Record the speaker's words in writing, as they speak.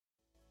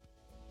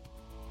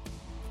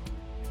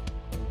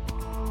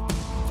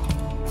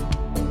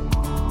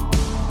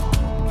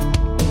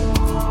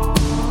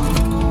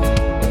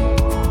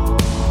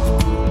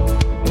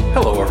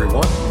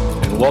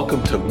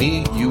welcome to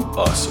Me, You,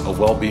 Us, a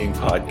well-being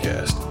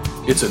podcast.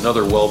 It's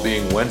another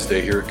Well-Being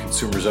Wednesday here at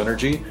Consumers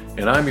Energy,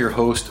 and I'm your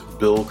host,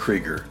 Bill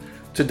Krieger.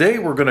 Today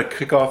we're going to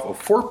kick off a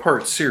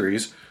 4-part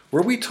series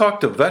where we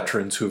talk to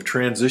veterans who have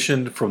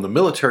transitioned from the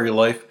military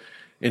life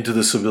into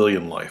the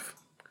civilian life.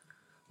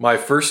 My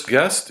first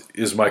guest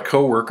is my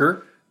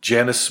coworker,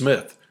 Janice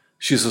Smith.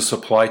 She's a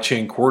supply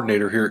chain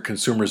coordinator here at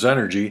Consumers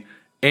Energy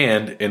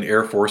and an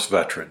Air Force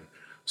veteran.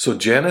 So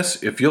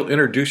Janice, if you'll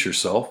introduce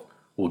yourself,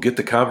 we'll get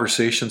the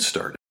conversation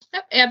started.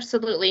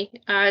 Absolutely.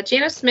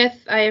 Janice Smith,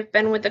 I have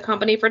been with the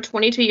company for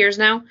 22 years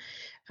now.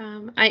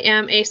 I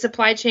am a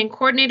supply chain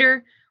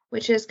coordinator,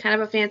 which is kind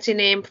of a fancy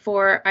name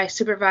for I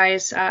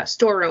supervise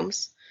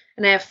storerooms,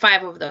 and I have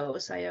 5 of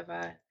those. I have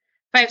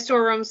 5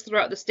 storerooms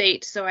throughout the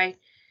state, so I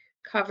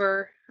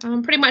cover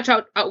pretty much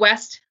out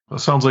west. Well,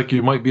 sounds like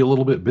you might be a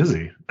little bit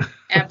busy.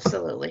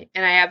 Absolutely,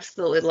 and I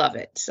absolutely love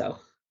it. So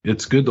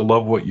it's good to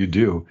love what you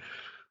do.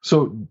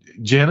 So,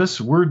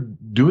 Janice, we're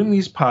doing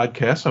these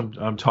podcasts.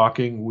 I'm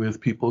talking with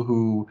people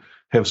who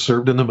have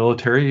served in the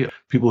military,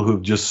 people who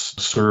have just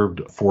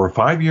served 4 or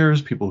 5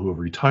 years, people who have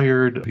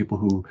retired, people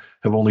who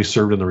have only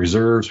served in the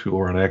reserves, people who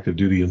are on active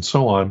duty, and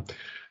so on,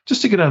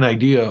 just to get an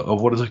idea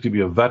of what it's like to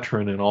be a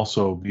veteran and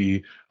also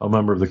be a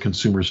member of the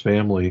Consumers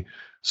family.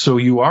 So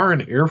you are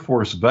an Air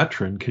Force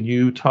veteran. Can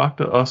you talk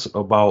to us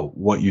about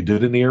what you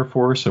did in the Air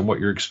Force and what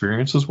your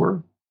experiences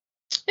were?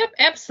 Yep,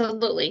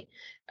 absolutely.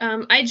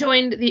 I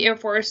joined the Air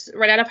Force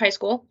right out of high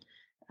school,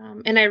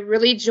 and I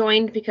really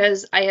joined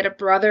because I had a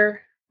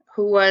brother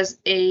who was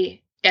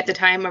at the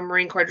time, a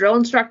Marine Corps drill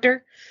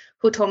instructor,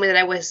 who told me that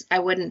I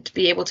wouldn't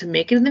be able to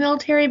make it in the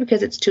military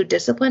because it's too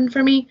disciplined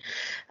for me.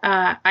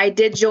 I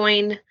did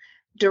join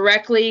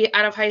directly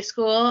out of high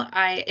school.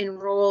 I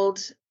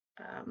enrolled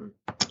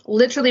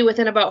literally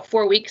within about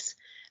 4 weeks.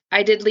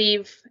 I did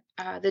leave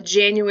the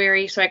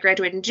January, so I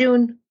graduated in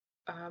June.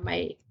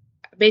 My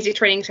basic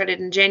training started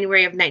in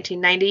January of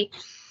 1990.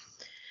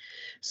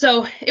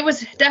 So it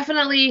was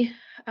definitely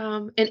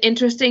an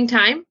interesting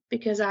time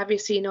because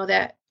obviously not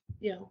that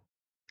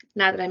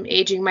I'm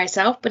aging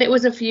myself, but it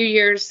was a few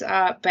years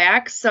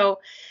back. So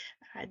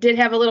I did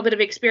have a little bit of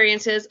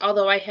experiences,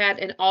 although I had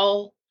an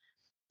all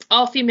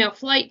female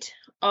flight,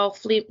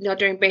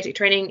 during basic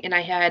training, and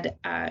I had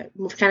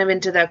moved kind of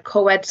into the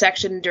co-ed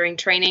section during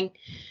training.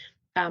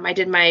 I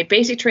did my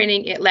basic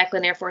training at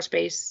Lackland Air Force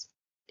Base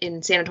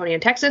in San Antonio,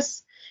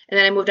 Texas, and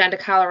then I moved on to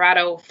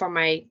Colorado for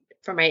my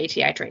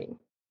ATI training.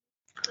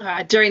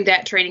 During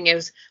that training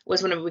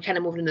was when we kind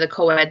of moved into the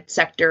co-ed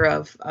sector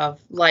of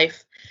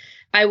life.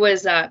 I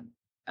went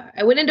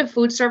into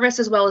food service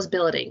as well as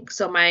billeting.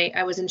 So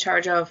I was in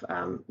charge of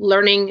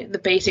learning the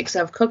basics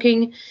of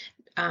cooking,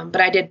 but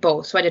I did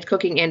both. So I did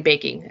cooking and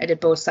baking. I did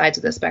both sides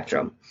of the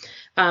spectrum,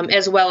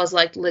 as well as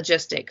like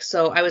logistics.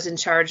 So I was in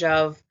charge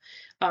of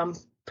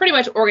pretty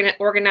much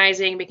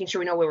organizing, making sure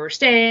we know where we're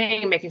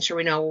staying, making sure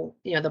we know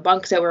the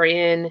bunks that we're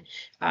in,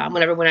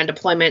 whenever we went on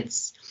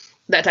deployments,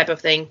 that type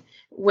of thing.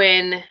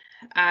 When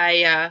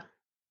I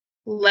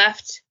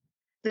left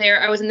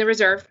there, I was in the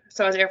reserve,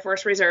 so I was Air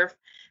Force Reserve.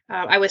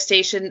 I was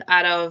stationed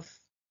out of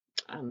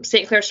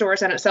St. Clair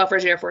Shores on at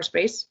Selfridge Air Force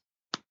Base.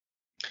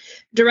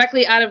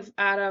 Directly out of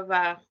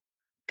got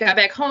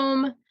back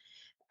home.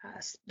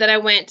 Then I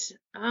went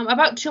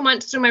about 2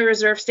 months through my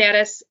reserve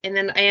status, and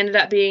then I ended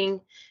up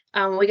being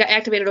we got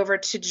activated over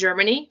to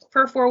Germany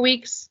for 4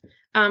 weeks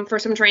for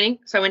some training.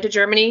 So I went to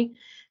Germany,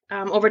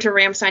 over to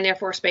Ramstein Air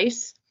Force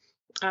Base.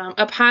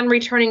 Upon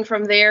returning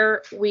from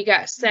there, we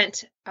got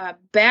sent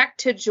back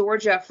to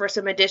Georgia for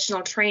some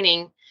additional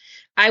training.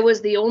 I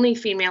was the only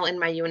female in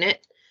my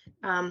unit,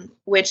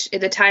 which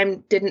at the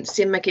time didn't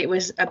seem like it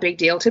was a big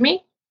deal to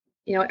me.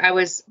 I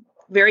was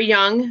very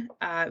young,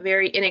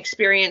 very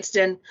inexperienced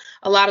in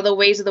a lot of the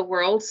ways of the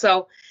world.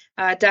 So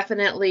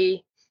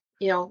definitely,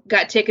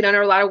 got taken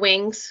under a lot of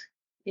wings.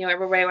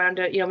 Everybody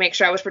wanted to, make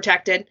sure I was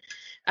protected.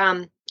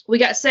 We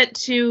got sent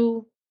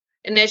to,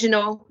 and as you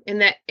know, in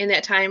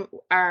that time,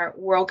 our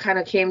world kind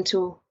of came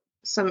to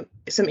some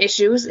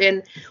issues,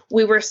 and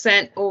we were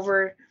sent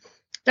over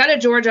down to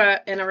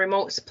Georgia in a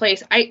remote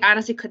place. I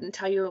honestly couldn't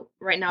tell you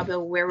right now,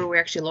 Bill, where we were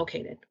actually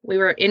located. We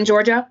were in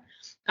Georgia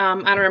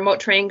on a remote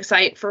training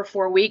site for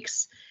 4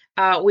 weeks.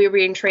 We were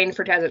being trained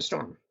for Desert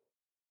Storm.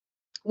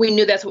 We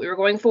knew that's what we were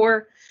going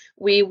for.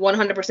 We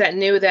 100%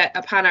 knew that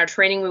upon our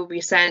training, we would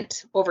be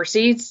sent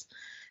overseas.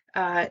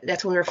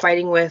 That's when we were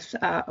fighting with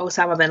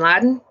Osama bin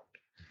Laden.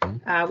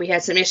 We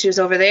had some issues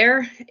over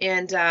there,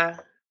 and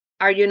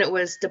our unit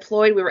was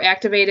deployed. We were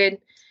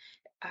activated.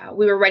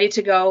 We were ready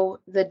to go.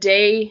 The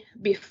day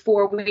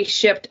before we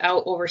shipped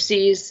out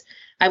overseas,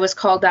 I was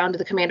called down to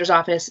the commander's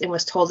office and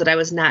was told that I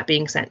was not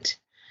being sent.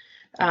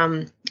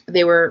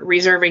 They were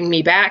reserving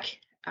me back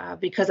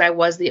because I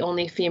was the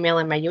only female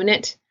in my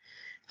unit.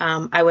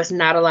 I was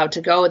not allowed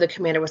to go. The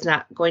commander was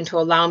not going to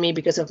allow me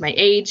because of my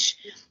age,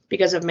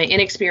 because of my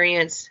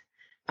inexperience.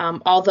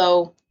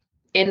 Although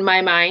in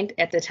my mind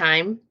at the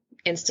time,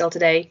 and still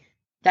today,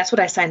 that's what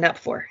I signed up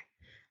for.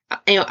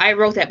 I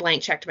wrote that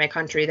blank check to my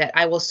country that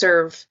I will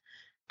serve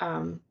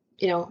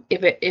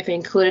if it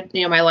included,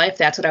 my life,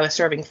 that's what I was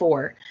serving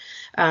for.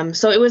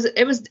 So it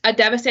was a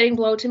devastating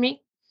blow to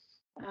me.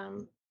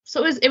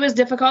 So it was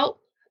difficult.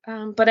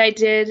 But I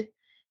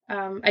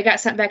got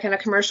sent back on a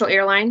commercial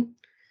airline,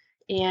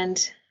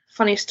 and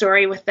funny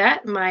story with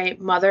that, my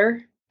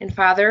mother and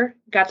father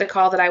got the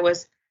call that I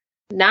was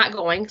not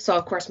going. So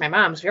of course my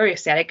mom's very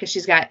ecstatic because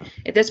she's got,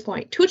 at this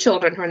point, 2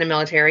 children who are in the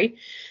military,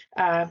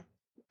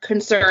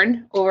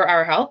 concerned over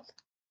our health.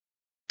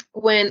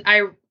 When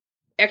I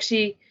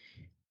actually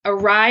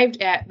arrived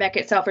back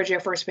at Selfridge Air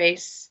Force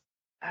Base,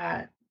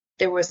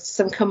 there was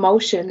some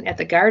commotion at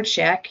the guard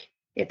shack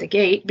at the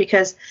gate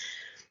because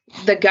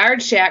the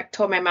guard shack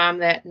told my mom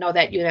that no,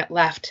 that unit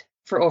left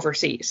for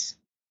overseas.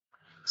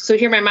 So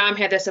here my mom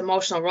had this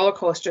emotional roller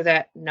coaster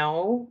that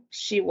no,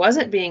 she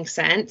wasn't being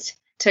sent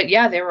to,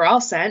 yeah, they were all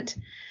sent.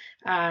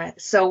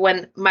 So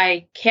when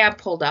my cab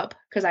pulled up,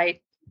 because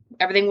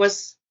everything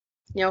was,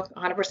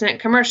 100%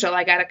 commercial.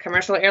 I got a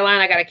commercial airline,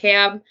 I got a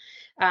cab.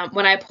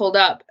 When I pulled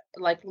up,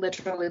 like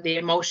literally the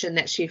emotion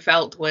that she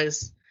felt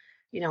was,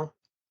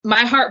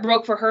 my heart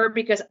broke for her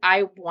because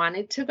I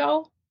wanted to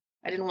go.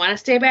 I didn't want to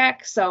stay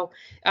back. So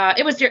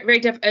it was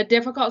a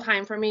difficult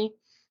time for me.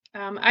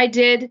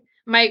 When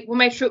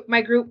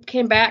my group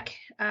came back,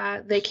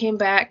 they came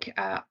back,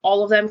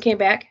 all of them came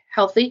back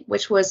healthy,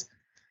 which was,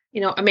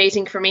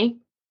 amazing for me.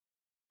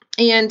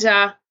 And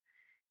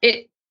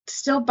it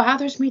still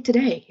bothers me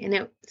today. And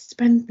it's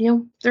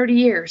been, 30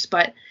 years,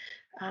 but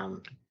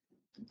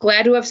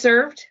glad to have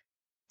served,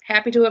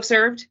 happy to have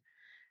served,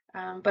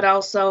 but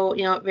also,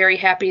 very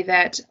happy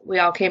that we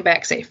all came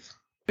back safe.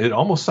 It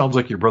almost sounds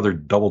like your brother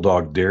double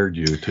dog dared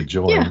you to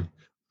join.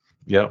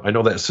 Yeah, I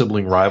know that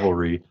sibling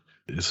rivalry.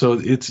 So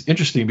it's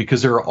interesting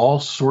because there are all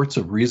sorts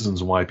of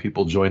reasons why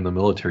people join the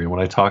military. And when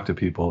I talk to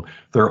people,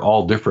 they're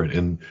all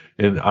different.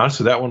 And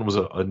honestly, that one was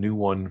a new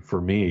one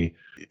for me.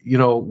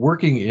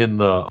 Working in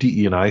the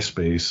DE&I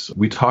space,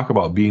 we talk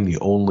about being the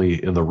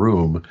only in the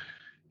room.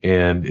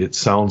 And it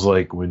sounds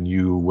like when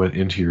you went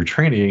into your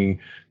training,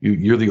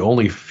 you're the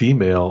only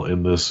female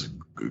in this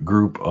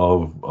group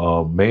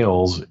of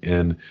males,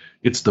 and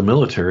it's the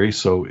military.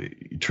 So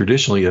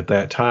traditionally at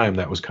that time,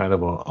 that was kind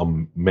of a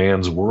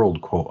man's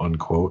world, quote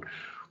unquote.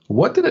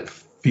 What did it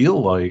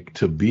feel like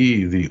to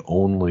be the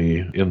only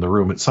in the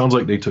room? It sounds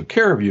like they took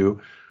care of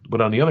you,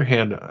 but on the other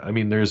hand, I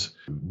mean, there's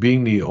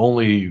being the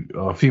only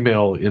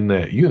female in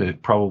that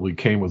unit probably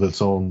came with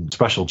its own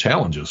special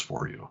challenges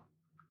for you.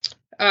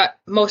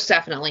 Most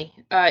definitely.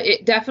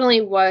 It definitely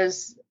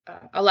was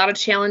a lot of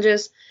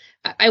challenges.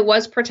 I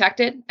was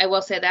protected. I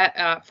will say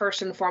that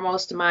first and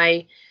foremost,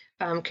 my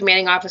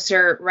commanding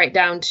officer, right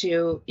down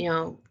to,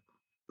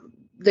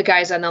 the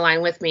guys on the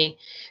line with me,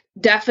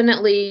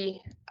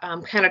 definitely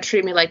kind of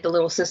treated me like the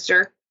little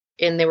sister.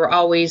 And they were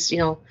always,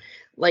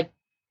 like,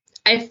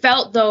 I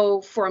felt though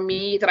for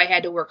me that I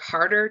had to work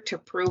harder to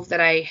prove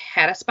that I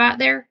had a spot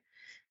there,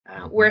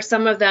 where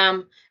some of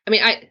them,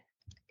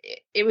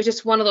 it was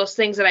just one of those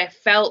things that I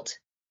felt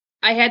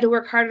I had to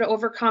work harder to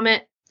overcome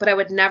it, but I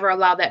would never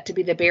allow that to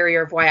be the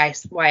barrier of why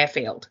I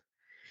failed.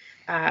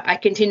 I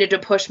continued to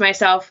push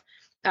myself.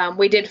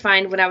 We did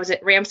find when I was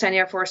at Ramstein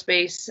Air Force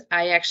Base,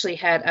 I actually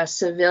had a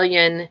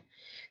civilian.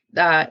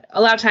 A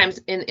lot of times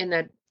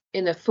in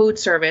the food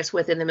service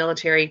within the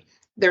military,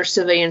 there's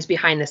civilians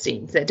behind the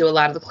scenes that do a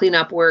lot of the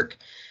cleanup work.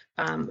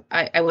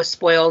 I was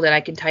spoiled, and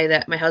I can tell you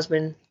that my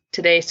husband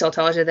today still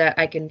tells you that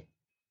I can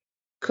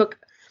cook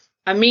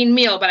a mean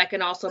meal, but I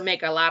can also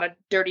make a lot of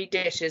dirty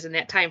dishes in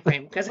that time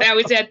frame, because I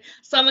always had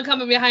someone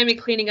coming behind me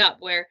cleaning up,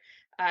 where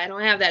I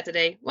don't have that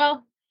today.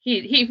 Well,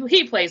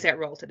 he plays that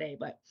role today,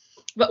 but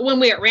when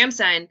we were at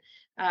Ramstein,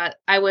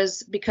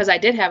 because I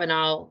did have an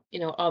all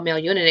male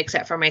unit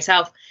except for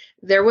myself,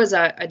 there was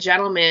a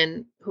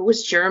gentleman who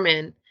was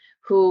German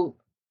who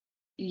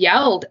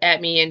yelled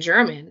at me in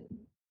German.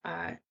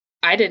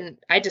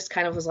 I just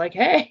kind of was like,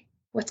 hey,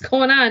 what's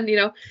going on?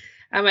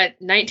 I'm a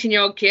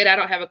 19-year-old kid. I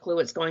don't have a clue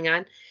what's going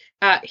on.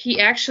 He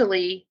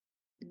actually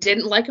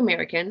didn't like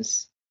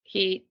Americans.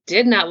 He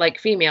did not like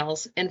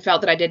females and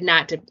felt that I did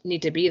not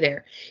need to be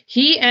there.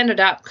 He ended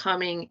up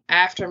coming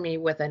after me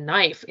with a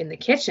knife in the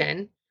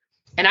kitchen.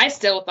 And I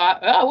still thought,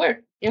 oh,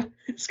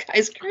 this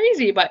guy's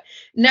crazy, but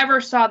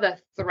never saw the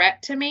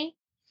threat to me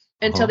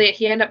until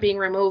he ended up being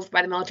removed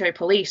by the military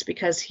police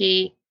because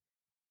he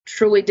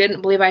truly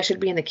didn't believe I should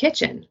be in the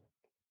kitchen,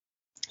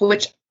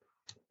 which,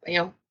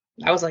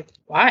 I was like,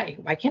 why?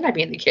 Why can't I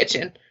be in the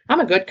kitchen?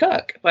 I'm a good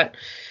cook. But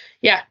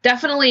yeah,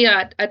 definitely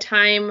a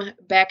time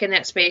back in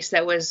that space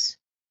that was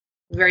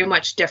very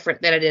much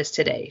different than it is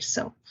today.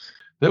 So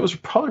that was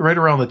probably right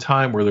around the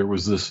time where there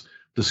was this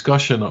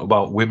discussion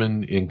about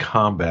women in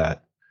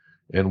combat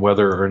and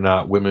whether or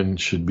not women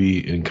should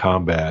be in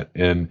combat.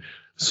 And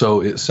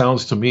so it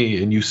sounds to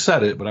me, and you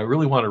said it, but I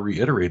really want to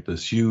reiterate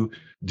this. You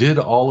did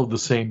all of the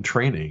same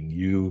training.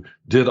 You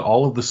did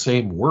all of the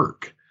same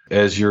work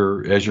as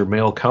your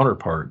male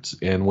counterparts.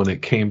 And when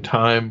it came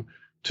time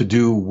to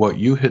do what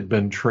you had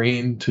been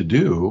trained to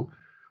do,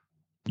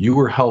 you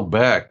were held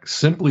back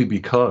simply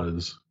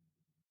because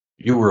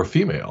you were a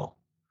female.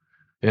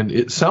 And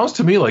it sounds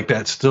to me like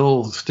that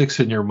still sticks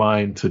in your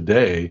mind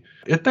today.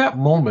 At that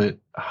moment,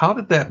 how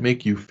did that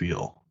make you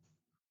feel?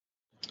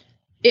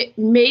 It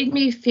made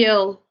me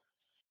feel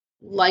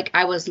like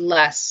I was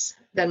less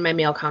than my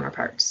male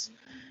counterparts.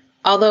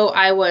 Although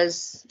I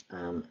was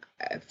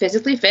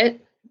physically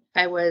fit,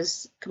 I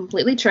was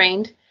completely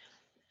trained.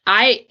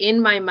 I,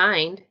 in my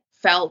mind,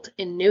 felt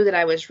and knew that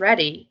I was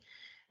ready.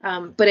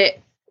 But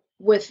it,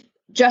 with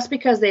just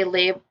because they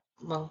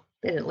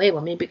didn't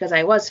label me because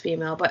I was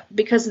female, but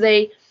because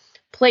they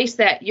placed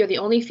that you're the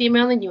only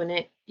female in the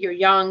unit, you're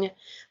young,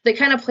 they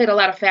kind of played a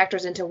lot of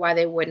factors into why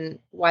they wouldn't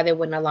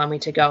allow me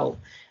to go.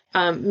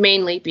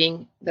 Mainly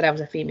being that I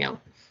was a female.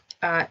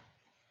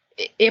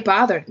 It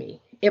bothered me.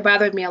 It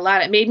bothered me a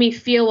lot. It made me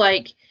feel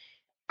like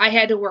I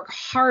had to work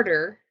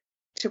harder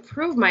to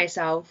prove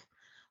myself.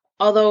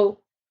 Although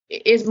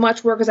as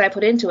much work as I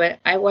put into it,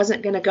 I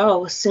wasn't going to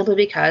go simply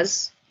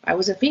because I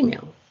was a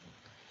female,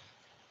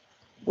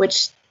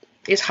 which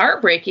is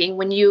heartbreaking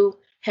when you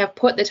have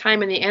put the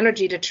time and the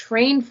energy to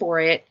train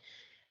for it.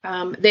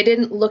 They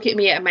didn't look at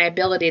me at my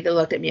ability. They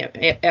looked at me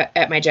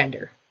at my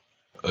gender.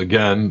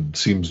 Again,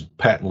 seems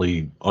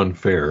patently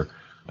unfair.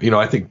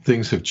 I think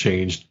things have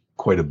changed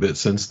quite a bit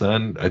since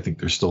then. I think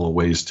there's still a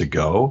ways to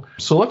go.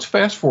 So let's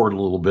fast forward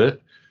a little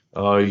bit.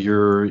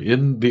 You're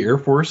in the Air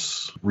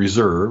Force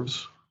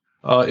Reserves.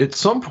 At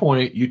some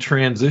point, you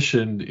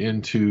transitioned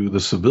into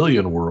the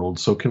civilian world.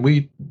 So can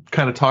we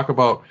kind of talk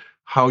about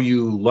how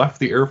you left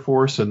the Air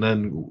Force and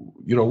then,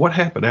 what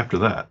happened after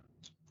that?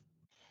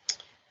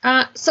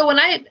 So when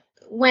I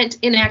went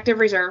in active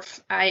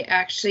reserve, I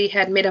actually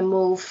had made a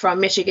move from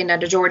Michigan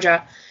down to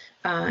Georgia,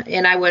 and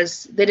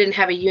they didn't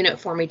have a unit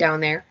for me down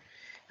there.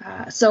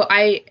 So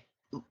I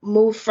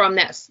moved from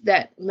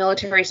that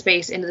military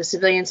space into the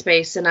civilian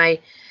space, and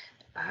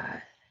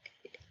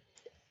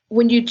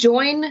when you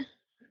join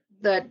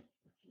the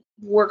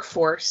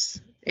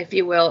workforce, if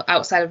you will,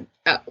 outside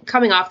of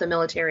coming off the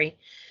military,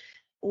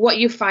 what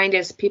you find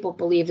is people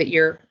believe that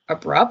you're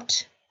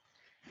abrupt.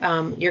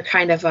 You're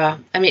kind of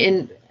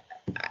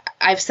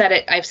I've said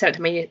it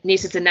to my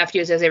nieces and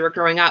nephews as they were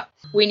growing up.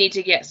 We need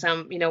to get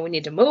some, we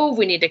need to move.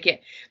 We need to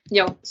get,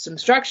 some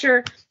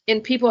structure.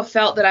 And people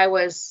felt that I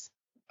was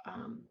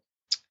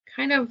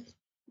kind of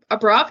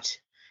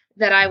abrupt,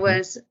 that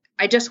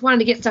I just wanted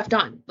to get stuff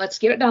done. Let's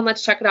get it done.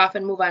 Let's check it off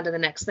and move on to the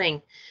next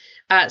thing.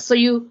 So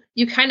you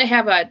kind of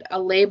have a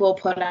label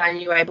put on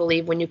you, I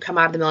believe, when you come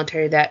out of the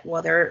military that,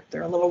 well, they're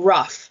a little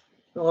rough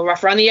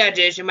around the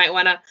edges. You might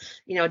want to,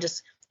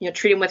 just,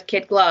 treat them with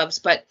kid gloves.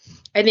 But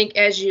I think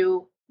as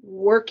you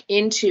work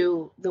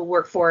into the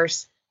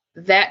workforce,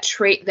 that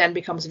trait then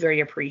becomes very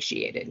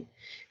appreciated,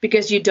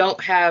 because you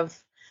don't have,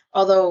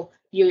 although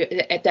you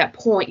at that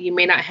point you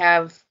may not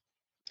have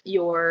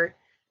a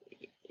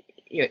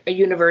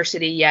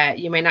university yet,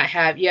 you may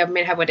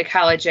have went to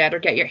college yet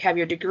or have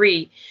your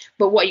degree,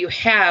 but what you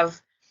have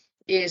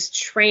is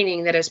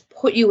training that has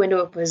put you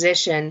into a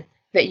position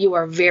that you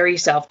are very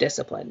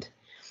self-disciplined,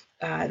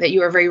 that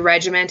you are very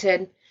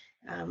regimented.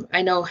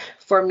 I know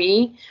for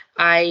me,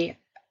 I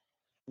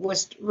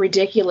was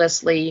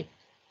ridiculously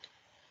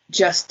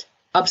just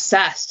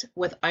obsessed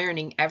with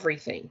ironing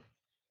everything.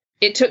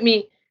 It took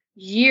me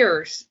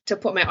years to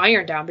put my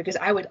iron down because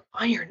I would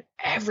iron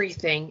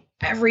everything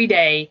every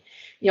day,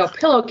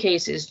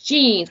 pillowcases,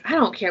 jeans, I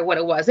don't care what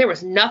it was. There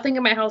was nothing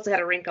in my house that had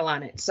a wrinkle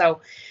on it.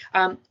 So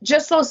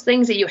just those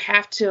things that you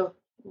have to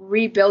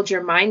rebuild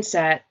your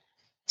mindset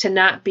to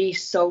not be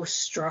so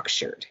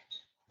structured.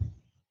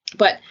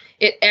 But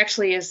it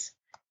actually is,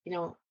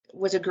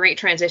 was a great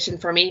transition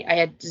for me. I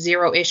had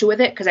zero issue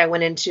with it because I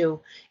went into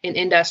an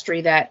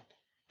industry that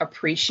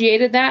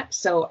appreciated that.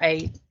 So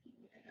I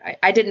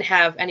didn't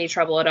have any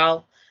trouble at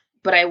all,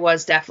 but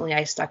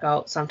I stuck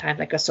out sometimes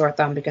like a sore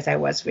thumb because I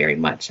was very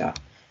much,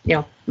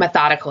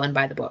 methodical and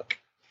by the book.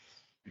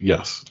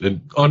 Yes,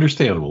 and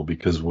understandable,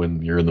 because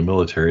when you're in the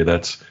military,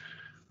 that's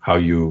how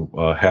you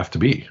have to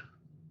be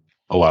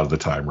a lot of the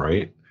time,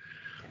 right?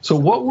 So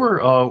what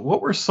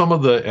were some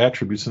of the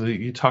attributes, and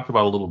you talked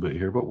about a little bit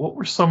here, but what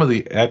were some of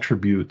the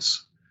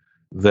attributes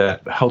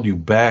that held you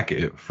back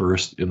at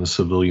first in the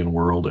civilian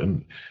world,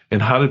 and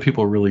how did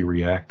people really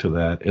react to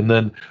that? And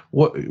then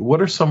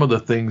what are some of the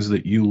things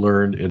that you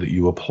learned and that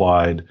you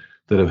applied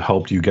that have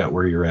helped you get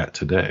where you're at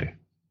today?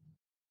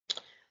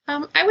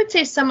 I would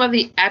say some of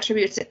the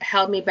attributes that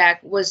held me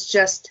back was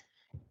just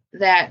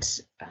that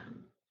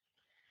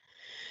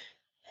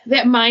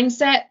that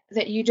mindset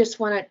that you just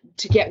wanted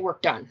to get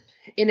work done.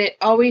 And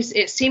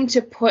it seemed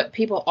to put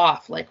people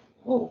off, like,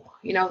 oh,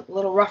 a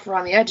little rough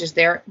around the edges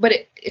there. But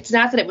it's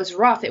not that it was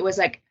rough. It was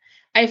like,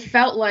 I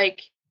felt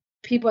like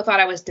people thought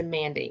I was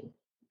demanding.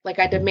 Like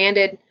I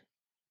demanded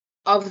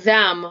of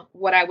them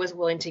what I was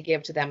willing to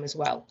give to them as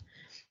well.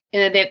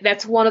 And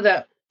that's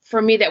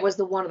for me, that was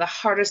one of the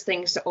hardest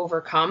things to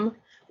overcome,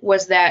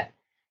 was that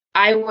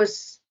I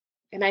was,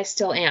 and I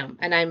still am,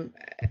 and I'm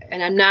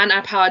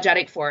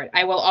non-apologetic for it.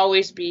 I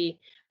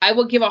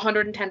will give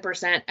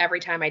 110% every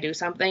time I do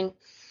something,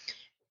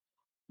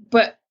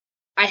 but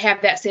I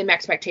have that same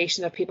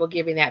expectation of people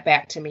giving that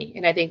back to me.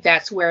 And I think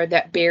that's where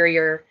that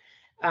barrier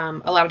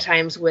a lot of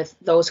times with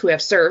those who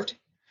have served,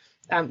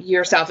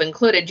 yourself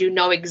included, you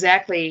know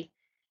exactly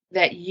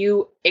that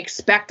you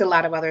expect a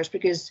lot of others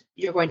because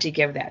you're going to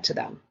give that to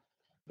them.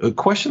 A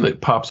question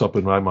that pops up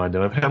in my mind,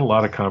 and I've had a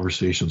lot of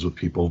conversations with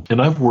people,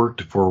 and I've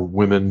worked for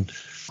women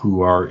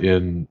who are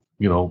in,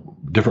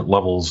 different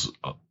levels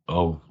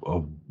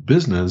of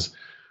business,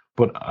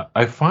 but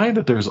I find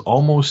that there's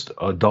almost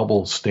a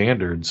double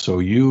standard. So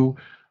you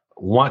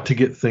want to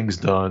get things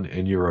done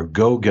and you're a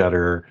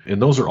go-getter,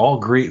 and those are all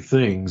great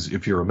things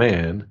if you're a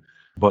man,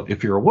 but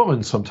if you're a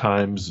woman,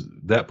 sometimes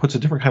that puts a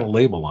different kind of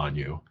label on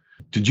you.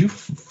 Did you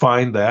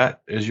find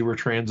that as you were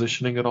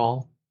transitioning at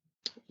all?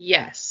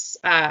 Yes,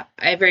 I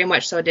very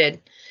much so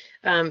did.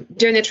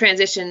 During the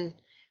transition,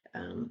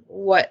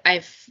 what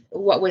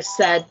was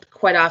said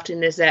quite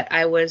often is that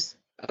I was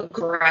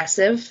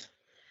aggressive,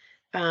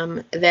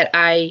 that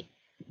I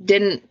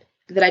didn't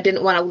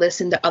want to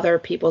listen to other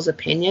people's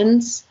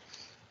opinions,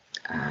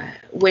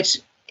 which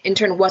in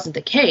turn wasn't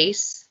the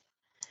case,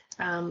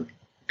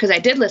 because I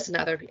did listen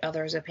to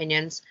others'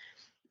 opinions,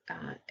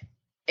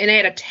 and I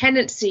had a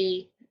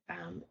tendency,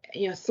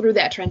 through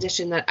that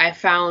transition, that I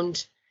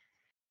found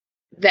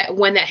that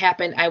when that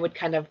happened, I would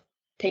kind of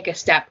take a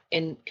step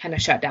and kind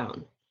of shut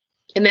down.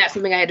 And that's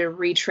something I had to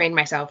retrain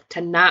myself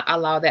to not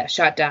allow that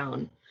shut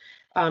down,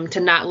 to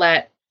not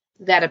let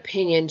that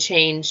opinion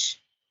change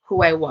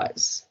who I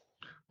was.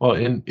 Well,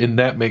 and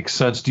that makes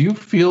sense. Do you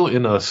feel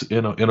in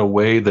a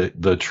way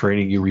that the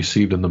training you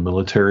received in the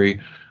military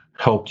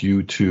helped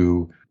you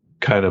to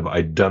kind of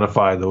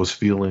identify those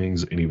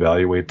feelings and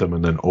evaluate them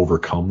and then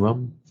overcome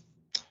them?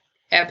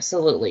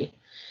 Absolutely.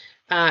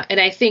 And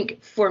I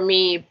think for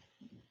me,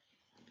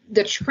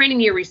 the training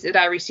that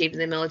I received in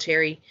the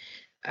military,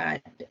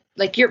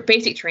 like your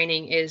basic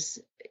training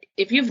is,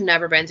 if you've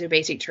never been through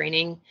basic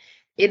training,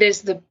 it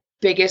is the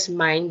biggest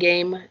mind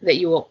game that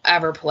you will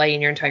ever play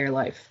in your entire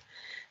life.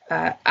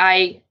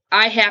 I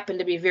happen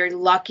to be very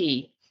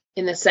lucky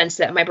in the sense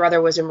that my brother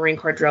was a Marine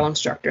Corps drill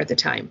instructor at the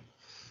time.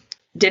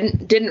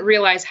 Didn't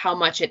realize how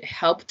much it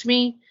helped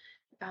me.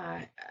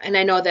 And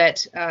I know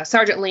that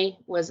Sergeant Lee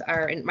was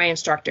my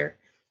instructor,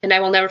 and I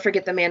will never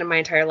forget the man in my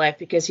entire life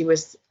because he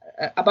was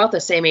about the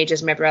same age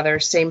as my brother,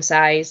 same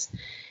size,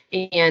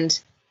 and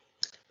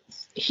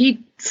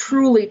he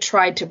truly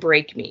tried to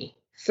break me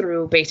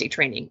through basic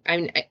training. I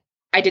mean,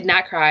 I did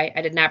not cry.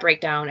 I did not break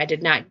down. I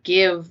did not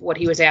give what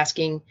he was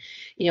asking.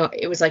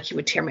 It was like he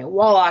would tear my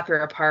wall locker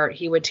apart.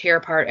 He would tear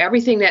apart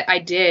everything that I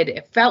did.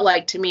 It felt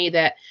like to me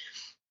that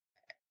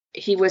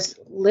he was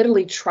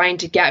literally trying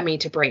to get me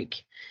to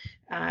break.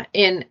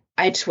 And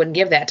I just wouldn't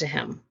give that to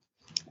him.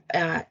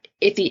 At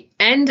the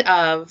end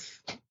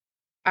of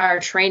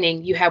our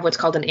training, you have what's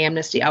called an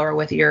amnesty hour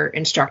with your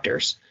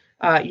instructors.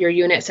 Your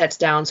unit sits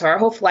down. So our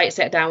whole flight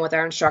sat down with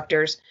our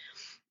instructors.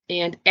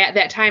 And at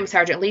that time,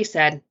 Sergeant Lee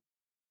said,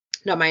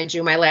 now, mind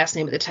you, my last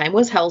name at the time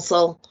was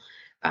Helsel.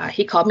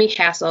 He called me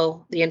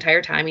Hassel the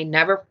entire time. He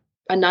never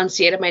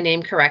enunciated my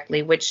name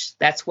correctly, which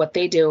that's what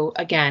they do.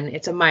 Again,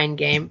 it's a mind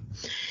game.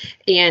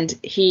 And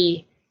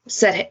he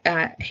said,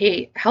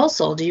 hey,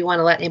 Helsel, do you want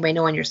to let anybody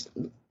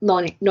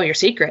know your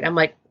secret? I'm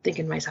like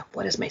thinking to myself,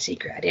 what is my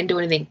secret? I didn't do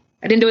anything.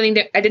 I didn't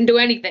do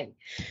anything.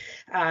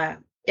 And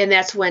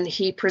that's when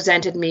he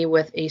presented me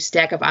with a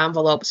stack of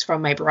envelopes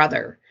from my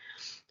brother.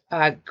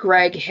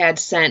 Greg had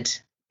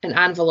sent an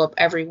envelope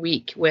every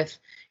week with,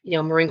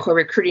 Marine Corps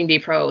Recruiting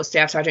Depot,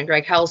 Staff Sergeant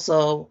Greg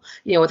Helsel,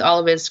 with all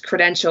of his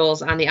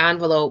credentials on the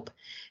envelope.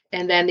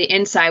 And then the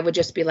inside would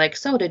just be like,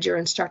 so did your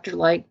instructor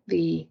like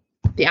the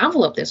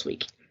envelope this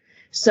week?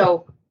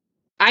 So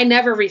I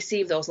never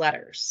received those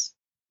letters.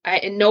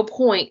 At no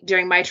point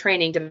during my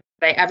training did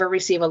I ever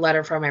receive a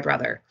letter from my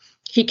brother.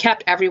 He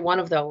kept every one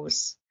of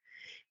those.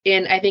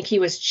 And I think he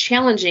was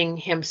challenging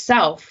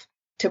himself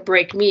to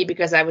break me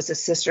because I was the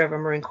sister of a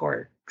Marine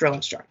Corps drill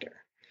instructor.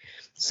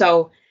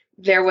 So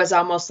there was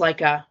almost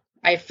like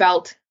I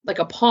felt like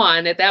a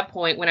pawn at that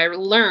point when I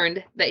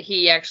learned that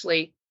he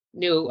actually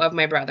knew of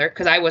my brother,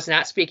 because I was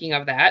not speaking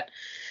of that.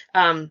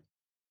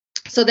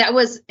 So that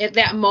was, at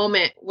that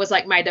moment, was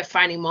like my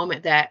defining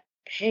moment that,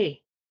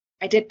 hey,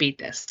 I did beat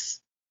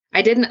this.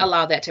 I didn't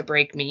allow that to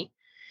break me.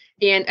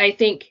 And I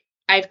think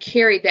I've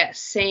carried that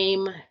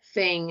same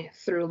thing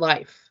through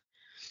life.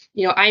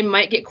 I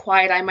might get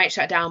quiet, I might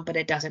shut down, but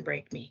it doesn't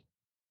break me.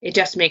 It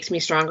just makes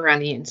me stronger on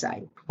the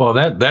inside. Well,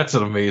 that's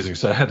an amazing.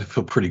 So I had to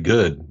feel pretty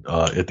good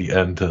at the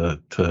end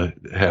to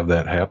have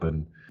that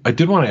happen. I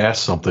did want to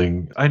ask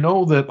something. I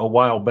know that a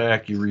while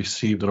back you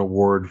received an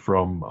award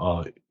from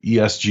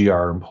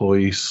ESGR,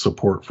 Employee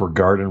Support for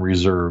Guard and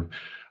Reserve.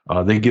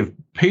 They give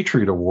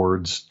Patriot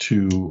Awards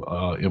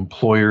to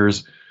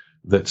employers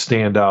that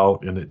stand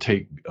out and that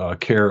take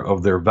care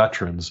of their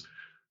veterans.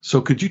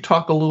 So could you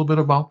talk a little bit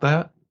about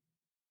that?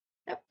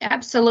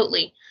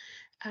 Absolutely.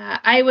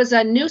 I was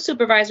a new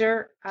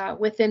supervisor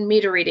within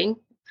meter reading.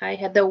 I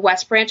had the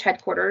West Branch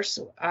headquarters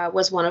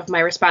was one of my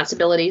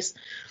responsibilities.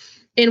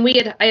 And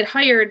I had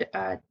hired,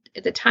 at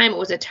the time, it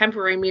was a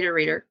temporary meter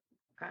reader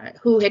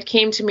who had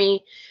came to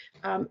me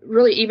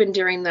really even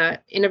during the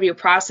interview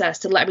process,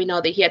 to let me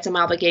know that he had some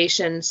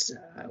obligations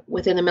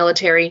within the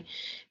military.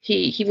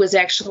 He was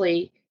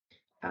actually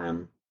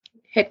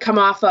had come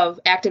off of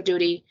active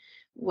duty,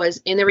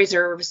 was in the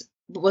reserves,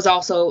 but was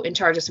also in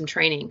charge of some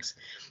trainings.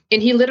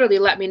 And he literally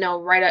let me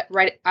know right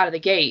out of the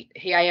gate,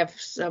 hey, I have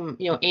some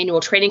annual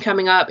training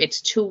coming up.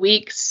 It's 2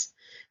 weeks,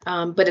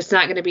 but it's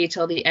not going to be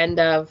till the end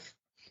of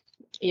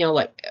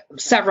like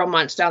several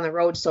months down the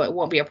road, so it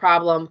won't be a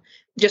problem.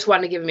 Just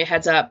wanted to give him a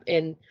heads up.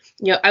 And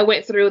I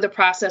went through the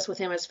process with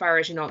him as far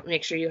as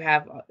make sure you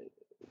have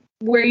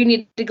where you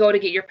need to go to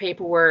get your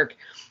paperwork,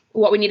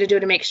 what we need to do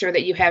to make sure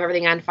that you have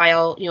everything on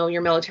file,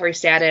 your military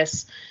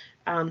status.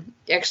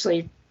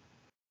 Actually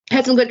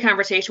had some good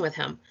conversation with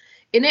him.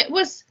 And it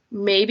was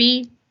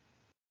maybe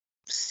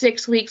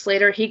 6 weeks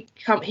later, he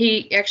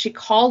actually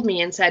called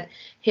me and said,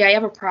 hey, I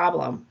have a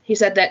problem. He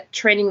said that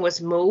training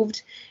was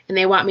moved and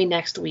they want me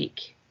next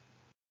week.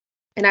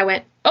 And I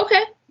went,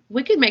 okay,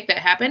 we can make that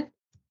happen.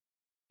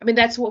 I mean,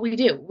 that's what we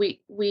do.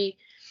 We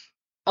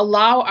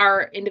allow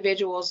our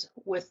individuals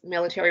with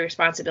military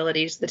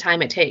responsibilities the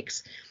time it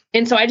takes.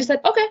 And so I just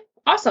said, okay,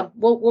 awesome.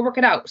 We'll work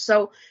it out.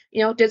 So,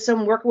 did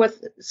some work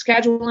with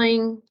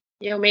scheduling,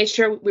 made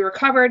sure we were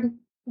covered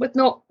with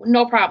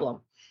no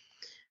problem.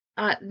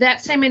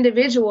 That same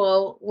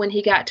individual, when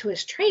he got to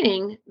his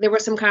training, there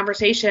was some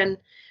conversation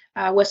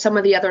with some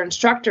of the other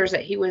instructors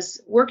that he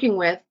was working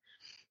with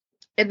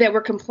that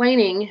were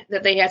complaining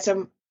that they had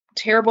some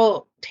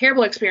terrible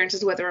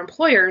experiences with their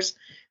employers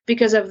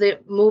because of the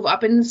move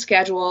up in the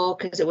schedule,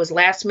 because it was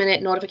last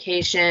minute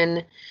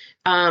notification.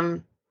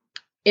 And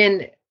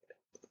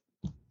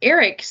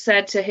Eric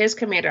said to his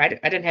commander, I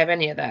didn't have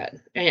any of that.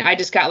 And I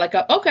just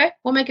got okay,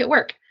 we'll make it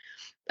work.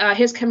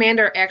 His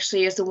commander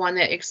actually is the one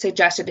that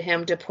suggested to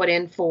him to put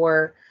in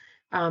for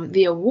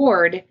the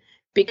award,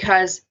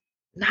 because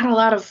not a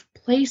lot of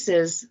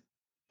places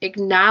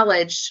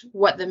acknowledge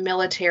what the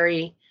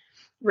military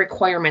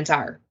requirements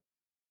are.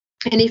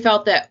 And he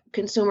felt that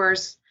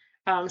consumers,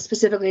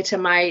 specifically to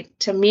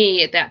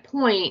me at that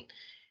point,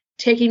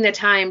 taking the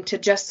time to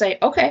just say,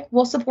 okay,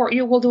 we'll support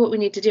you, we'll do what we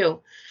need to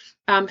do,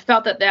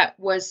 felt that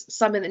was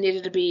something that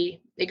needed to be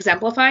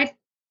exemplified.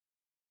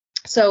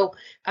 So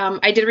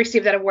I did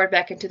receive that award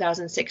back in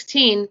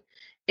 2016.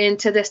 And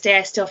to this day,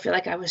 I still feel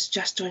like I was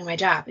just doing my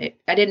job.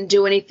 I didn't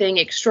do anything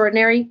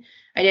extraordinary.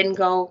 I didn't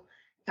go,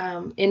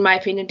 in my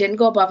opinion, didn't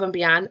go above and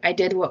beyond. I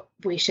did what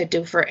we should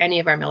do for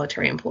any of our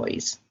military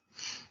employees.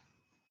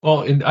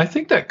 Well, and I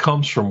think that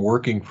comes from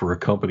working for a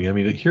company. I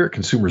mean, here at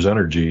Consumers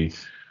Energy,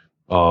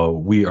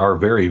 we are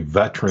very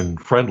veteran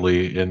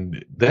friendly,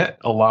 and that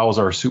allows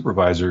our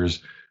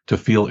supervisors to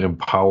feel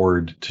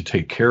empowered to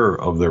take care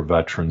of their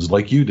veterans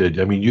like you did.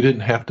 I mean, you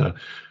didn't have to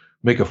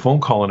make a phone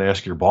call and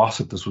ask your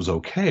boss if this was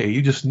okay.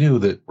 You just knew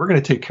that we're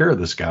going to take care of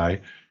this guy,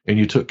 and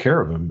you took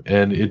care of him.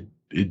 And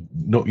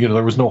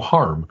there was no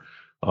harm.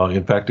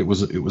 In fact, it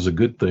was a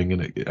good thing,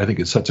 and I think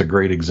it sets a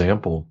great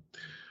example.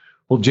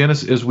 Well,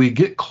 Janice, as we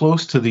get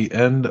close to the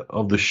end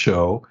of the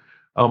show,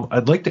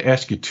 I'd like to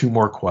ask you two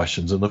more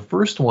questions. And the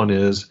first one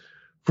is,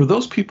 for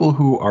those people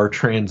who are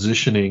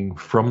transitioning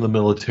from the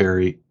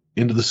military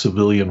into the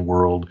civilian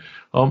world,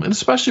 and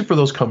especially for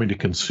those coming to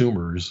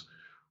consumers,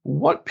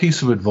 what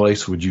piece of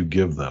advice would you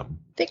give them?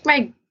 I think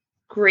my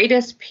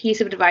greatest piece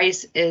of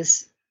advice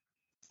is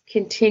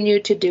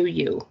continue to do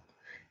you.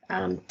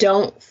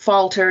 Don't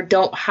falter.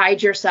 Don't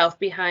hide yourself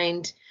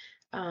behind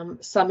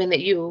something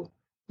that you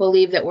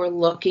believe that we're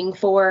looking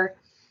for.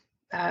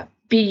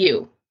 Be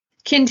you.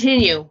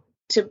 Continue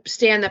to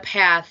stay on the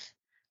path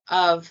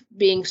of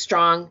being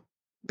strong,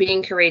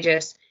 being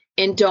courageous,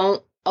 and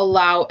don't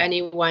allow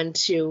anyone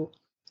to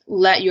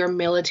let your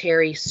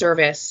military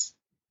service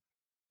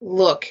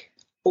look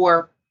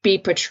or be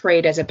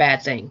portrayed as a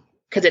bad thing,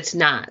 because it's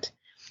not.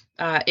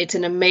 It's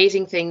an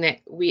amazing thing that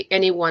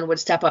anyone would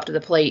step up to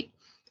the plate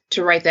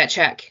to write that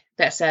check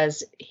that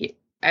says, I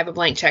have a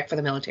blank check for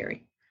the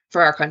military,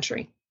 for our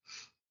country.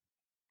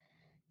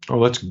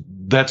 Oh,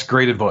 that's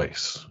great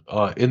advice.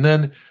 And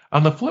then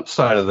on the flip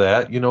side of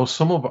that,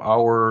 some of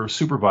our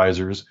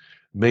supervisors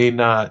may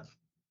not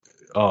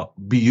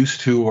be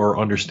used to or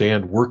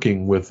understand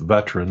working with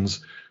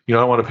veterans. I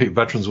don't want to paint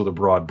veterans with a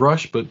broad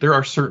brush, but there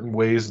are certain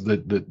ways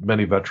that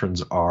many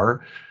veterans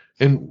are.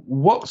 And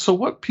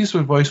what piece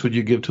of advice would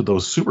you give to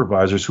those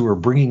supervisors who are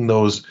bringing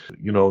those,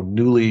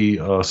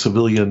 newly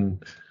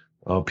civilian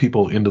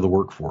people into the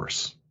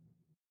workforce?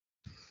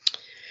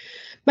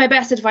 My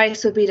best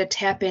advice would be to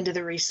tap into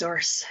the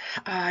resource.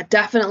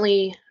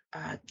 Definitely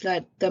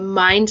the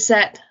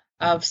mindset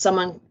of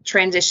someone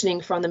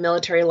transitioning from the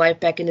military life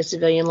back into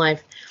civilian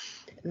life,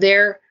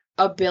 their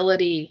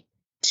ability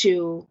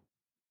to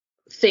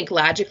think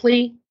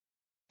logically,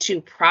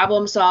 to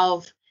problem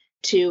solve,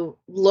 to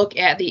look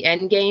at the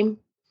end game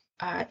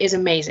is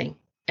amazing.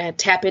 And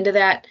tap into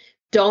that.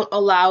 Don't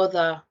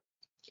allow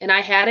and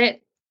I had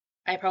it,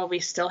 I probably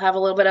still have a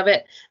little bit of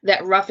it,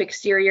 that rough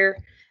exterior.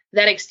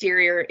 That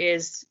exterior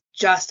is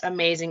just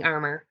amazing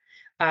armor.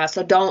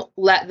 So don't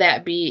let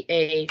that be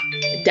a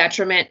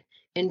detriment.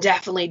 And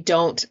definitely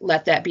don't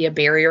let that be a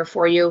barrier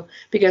for you,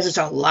 because there's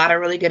a lot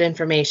of really good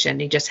information.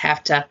 You just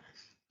have to,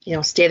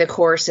 stay the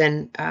course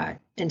and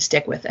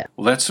stick with it.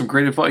 Well, that's some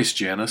great advice,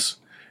 Janice.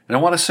 And I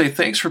want to say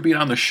thanks for being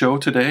on the show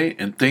today,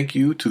 and thank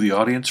you to the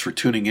audience for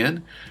tuning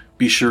in.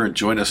 Be sure and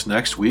join us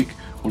next week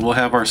when we'll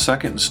have our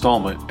second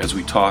installment as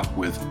we talk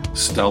with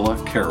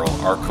Stella Carroll,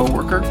 our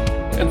coworker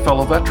and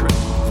fellow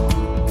veteran.